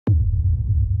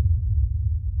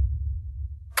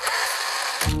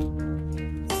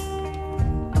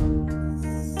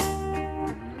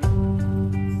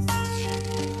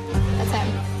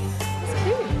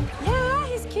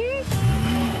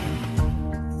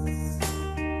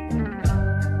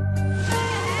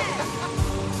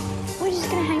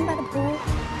pool,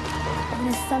 in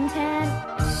a suntan.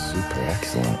 Super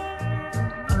excellent.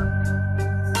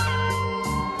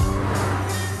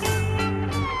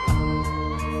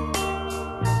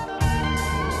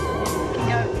 You can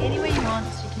go anywhere you want,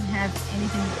 you can have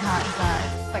anything your heart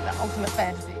desires. It's like the ultimate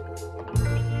fantasy.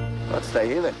 Let's stay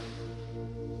here then.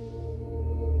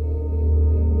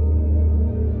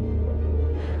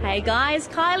 Hey guys,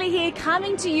 Kylie here,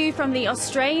 coming to you from the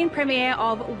Australian premiere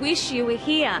of Wish You Were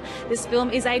Here. This film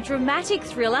is a dramatic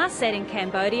thriller set in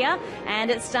Cambodia, and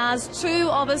it stars two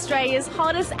of Australia's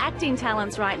hottest acting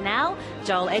talents right now,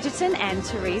 Joel Edgerton and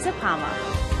Teresa Palmer.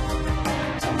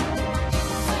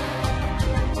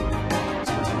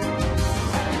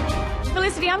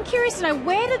 Felicity, I'm curious to know,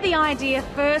 where did the idea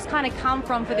first kind of come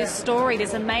from for this story,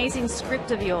 this amazing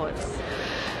script of yours?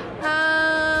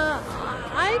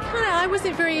 I was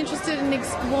very interested in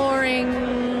exploring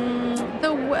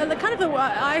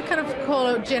I kind of call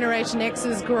it Generation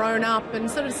X's grown up and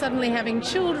sort of suddenly having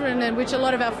children, and which a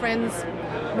lot of our friends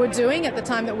were doing at the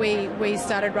time that we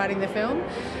started writing the film.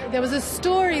 There was a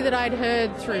story that I'd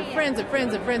heard through friends of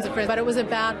friends of friends of friends, but it was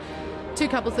about two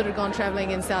couples that had gone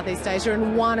travelling in Southeast Asia,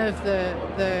 and one of the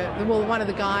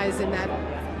guys in that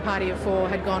party of four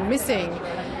had gone missing.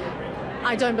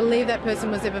 I don't believe that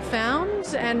person was ever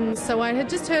found, and so I had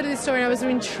just heard of this story and I was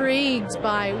intrigued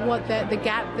by what the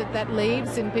gap that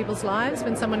leaves in people's lives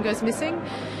when someone goes missing,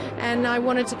 and I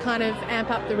wanted to kind of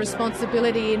amp up the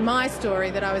responsibility in my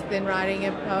story that I was then writing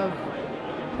of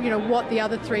what the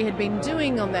other three had been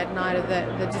doing on that night of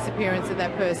the disappearance of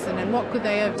that person, and what could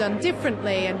they have done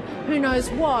differently, and who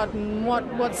knows what, and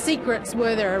what secrets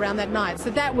were there around that night. So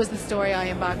that was the story I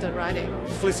embarked on writing.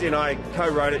 Felicity and I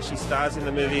co-wrote it. She stars in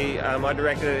the movie. I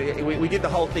directed it. We did the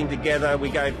whole thing together.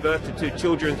 We gave birth to two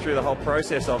children through the whole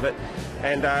process of it,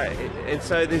 and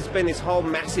so there's been this whole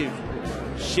massive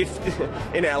shift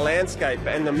in our landscape,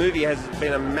 and the movie has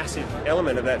been a massive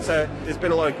element of that. So there's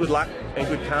been a lot of good luck and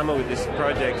good karma with this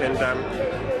project, and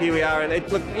here we are. And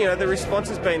the response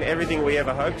has been everything we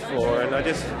ever hoped for, and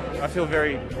I feel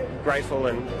very grateful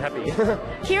and happy.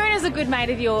 Kieran is a good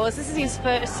mate of yours. This is his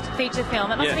first feature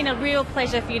film. It must have been a real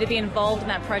pleasure for you to be involved in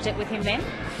that project with him then.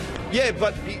 Yeah,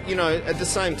 but, at the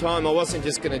same time, I wasn't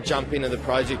just going to jump into the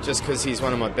project just because he's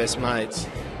one of my best mates.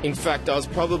 In fact, I was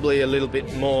probably a little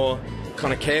bit more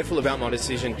kind of careful about my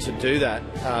decision to do that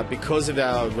because of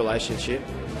our relationship.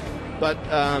 But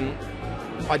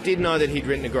I did know that he'd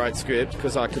written a great script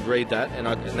because I could read that, and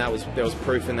there was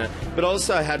proof in that. But I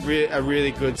also had a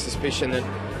really good suspicion that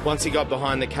once he got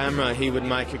behind the camera, he would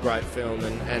make a great film,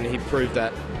 and he proved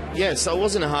that. Yeah, so it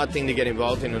wasn't a hard thing to get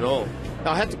involved in at all.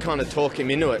 I had to kind of talk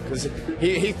him into it because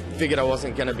he figured I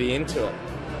wasn't going to be into it.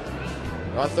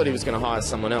 I thought he was going to hire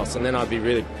someone else, and then I'd be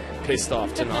really pissed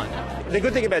off tonight. The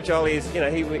good thing about Joel is,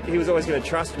 he was always going to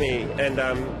trust me, and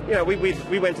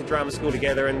we went to drama school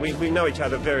together, and we know each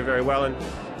other very, very well, and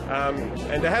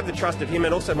to have the trust of him,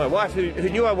 and also my wife, who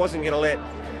knew I wasn't going to let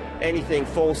anything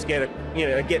false get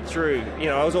through.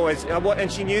 I was always,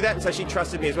 and she knew that, and so she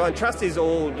trusted me as well. And trust is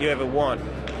all you ever want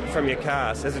from your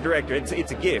cast as a director.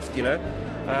 It's a gift,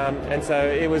 and so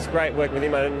it was great working with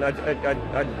him, and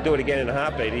I'd do it again in a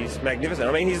heartbeat. He's magnificent.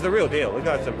 I mean, he's the real deal. The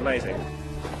guy's amazing.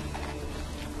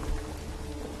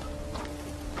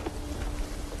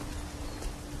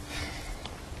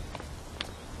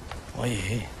 Why are you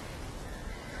here?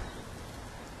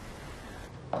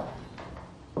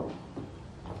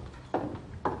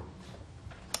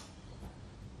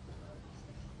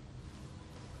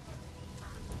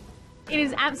 It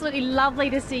is absolutely lovely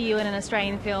to see you in an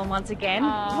Australian film once again.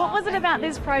 What was it about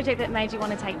this project that made you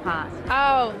want to take part?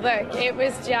 Oh, look, it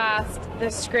was just,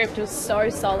 the script was so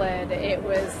solid. It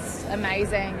was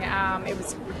amazing. It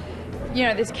was,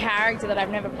 this character that I've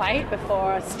never played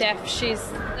before, Steph. She's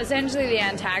essentially the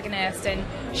antagonist, and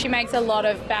she makes a lot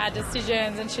of bad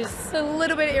decisions, and she's a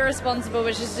little bit irresponsible,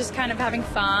 but she's just kind of having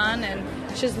fun,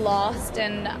 and she's lost.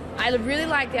 And I really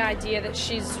like the idea that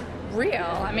she's real.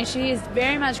 I mean, she is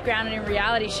very much grounded in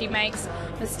reality. She makes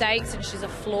mistakes, and she's a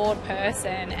flawed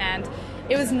person, and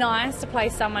it was nice to play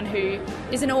someone who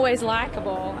isn't always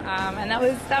likable, and that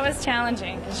was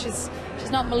challenging because she's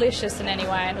not malicious in any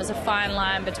way, and it was a fine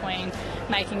line between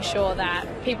making sure that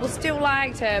people still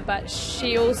liked her, but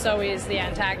she also is the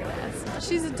antagonist.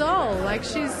 She's a doll. Like,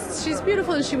 she's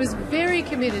beautiful, and she was very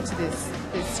committed to this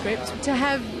script. To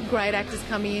have great actors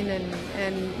come in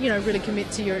and really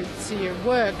commit to your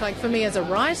work, like for me as a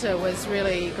writer, was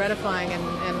really gratifying and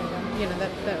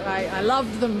I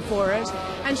loved them for it.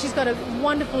 And she's got a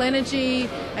wonderful energy,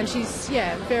 and she's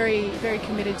very, very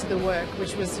committed to the work,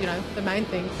 which was the main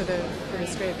thing for the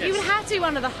script. You would have to be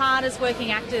one of the hardest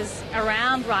working actors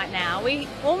around right now. We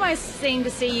almost seem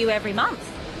to see you every month.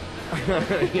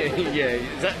 Yeah.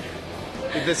 Is that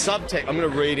the subtext? I'm going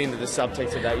to read into the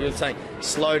subtext of that. You're saying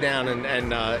slow down,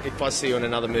 and if I see you in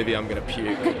another movie, I'm going to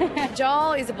puke.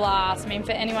 Joel is a blast. I mean,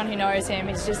 for anyone who knows him,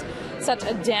 he's just such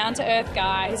a down-to-earth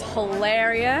guy. He's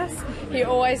hilarious. He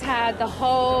always had the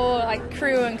whole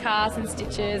crew and cast and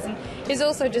stitches, and he's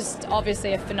also just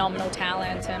obviously a phenomenal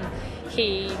talent, and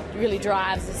he really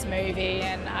drives this movie.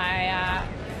 And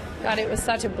God, it was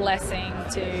such a blessing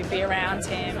to be around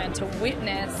him and to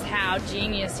witness how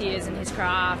genius he is in his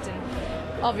craft.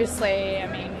 And obviously, I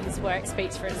mean, his work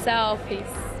speaks for itself. He's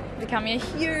becoming a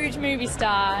huge movie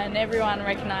star, and everyone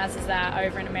recognises that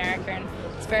over in America, and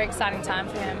it's a very exciting time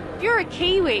for him. You're a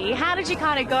Kiwi. How did you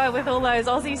kind of go with all those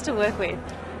Aussies to work with?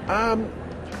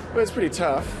 Well, it's pretty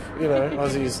tough,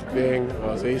 Aussies being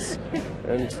Aussies,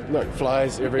 and look,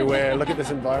 flies everywhere. Look at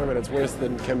this environment; it's worse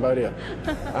than Cambodia.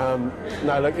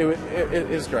 No, look,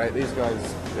 it's great. These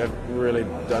guys have really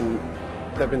done.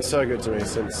 They've been so good to me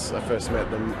since I first met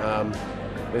them.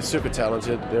 They're super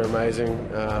talented. They're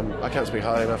amazing. I can't speak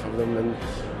highly enough of them, and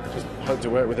just hope to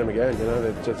work with them again.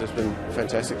 They've just been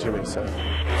fantastic to me. So.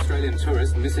 Australian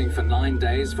tourist missing for 9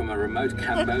 days from a remote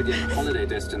Cambodian holiday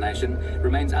destination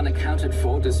remains unaccounted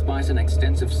for despite an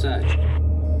extensive search.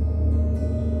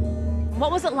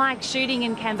 What was it like shooting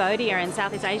in Cambodia and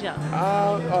Southeast Asia?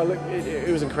 Look,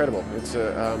 it was incredible. It's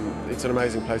an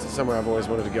amazing place. It's somewhere I've always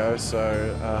wanted to go.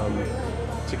 So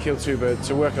to kill two birds,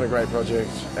 to work on a great project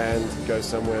and go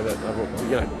somewhere that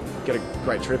I've, get a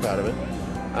great trip out of it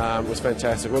was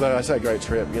fantastic. Although I say great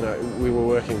trip, we were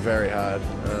working very hard.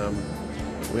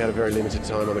 We had a very limited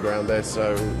time on the ground there,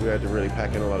 so we had to really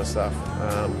pack in a lot of stuff.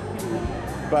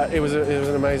 But it was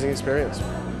an amazing experience.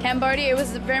 Cambodia, it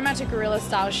was very much a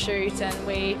guerrilla-style shoot, and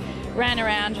we ran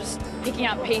around just picking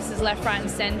up pieces left, right and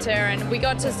centre, and we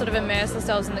got to sort of immerse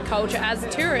ourselves in the culture as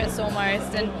tourists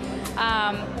almost, and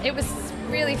it was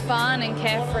really fun and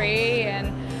carefree,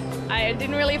 and it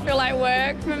didn't really feel like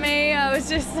work for me. I was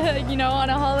just, on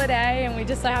a holiday, and we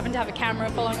just so happened to have a camera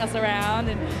following us around,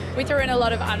 and we threw in a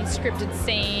lot of unscripted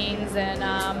scenes and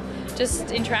just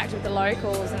interacted with the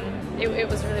locals, and it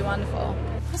was really wonderful.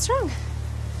 What's wrong?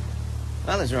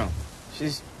 Nothing's wrong.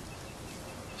 She's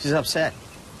upset.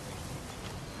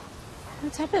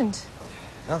 What's happened?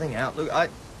 Nothing out. Look,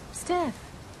 Steph.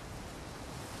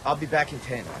 I'll be back in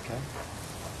 10, okay?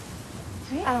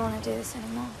 I don't want to do this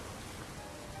anymore.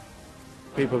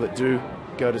 People that do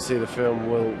go to see the film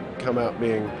will come out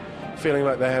feeling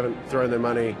like they haven't thrown their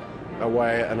money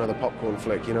away at another popcorn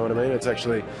flick. You know what I mean? It's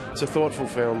a thoughtful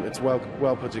film. It's well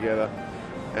put together,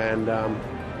 and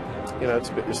it's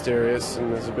a bit mysterious,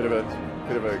 and there's a bit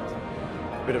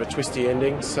of a twisty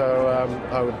ending. So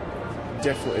I would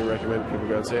definitely recommend people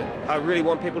go and see it. I really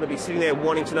want people to be sitting there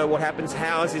wanting to know what happens,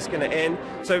 how is this going to end.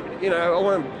 So I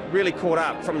want them really caught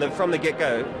up from the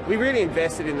get-go. We really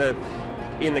invested in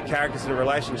the characters and the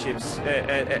relationships,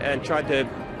 and tried to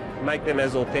make them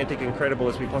as authentic and credible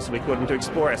as we possibly could, and to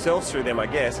explore ourselves through them, I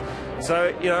guess.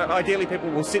 So ideally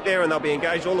people will sit there and they'll be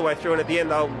engaged all the way through, and at the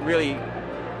end they'll really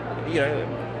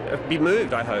be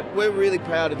moved, I hope. We're really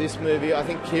proud of this movie. I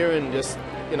think Kieran just,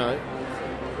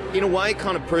 in a way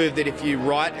kind of proved that if you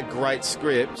write a great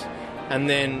script and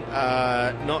then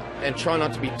try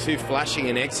not to be too flashy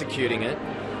in executing it,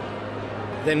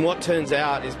 then what turns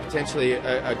out is potentially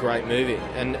a great movie.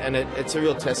 And it's a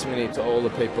real testimony to all the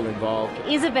people involved.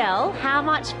 Isabelle, how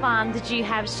much fun did you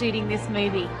have shooting this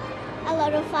movie? A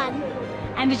lot of fun.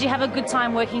 And did you have a good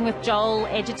time working with Joel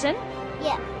Edgerton?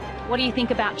 Yeah. What do you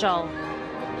think about Joel?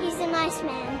 He's a nice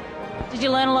man. Did you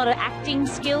learn a lot of acting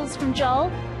skills from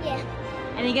Joel? Yeah.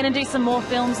 And are you going to do some more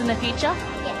films in the future?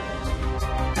 Yeah.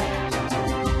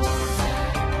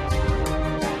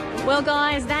 Well,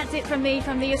 guys, that's it from me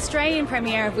from the Australian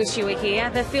premiere of Wish You Were Here.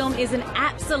 The film is an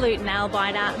absolute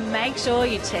nail-biter. Make sure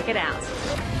you check it out.